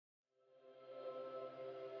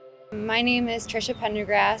My name is Trisha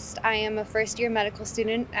Pendergrast. I am a first-year medical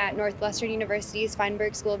student at Northwestern University's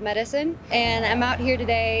Feinberg School of Medicine, and I'm out here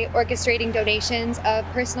today orchestrating donations of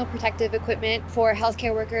personal protective equipment for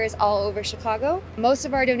healthcare workers all over Chicago. Most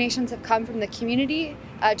of our donations have come from the community,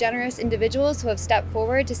 generous individuals who have stepped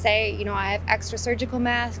forward to say, I have extra surgical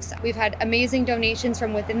masks. We've had amazing donations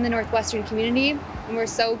from within the Northwestern community, and we're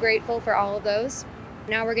so grateful for all of those.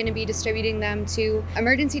 Now we're going to be distributing them to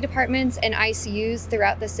emergency departments and ICUs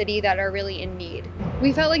throughout the city that are really in need.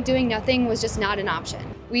 We felt like doing nothing was just not an option.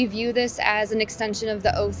 We view this as an extension of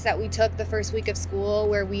the oaths that we took the first week of school,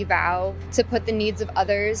 where we vow to put the needs of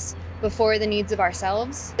others before the needs of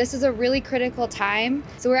ourselves. This is a really critical time,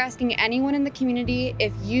 so we're asking anyone in the community,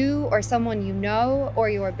 if you or someone you know or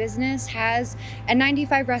your business has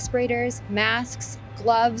N95 respirators, masks,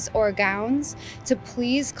 gloves, or gowns, to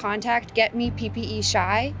please contact Get Me PPE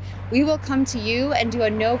Shy. We will come to you and do a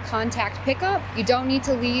no contact pickup. You don't need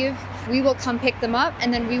to leave. We will come pick them up,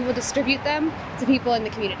 and then we will distribute them to people in the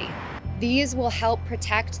community. These will help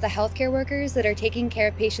protect the healthcare workers that are taking care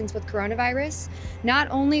of patients with coronavirus. Not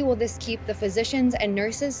only will this keep the physicians and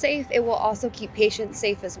nurses safe, it will also keep patients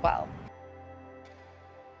safe as well.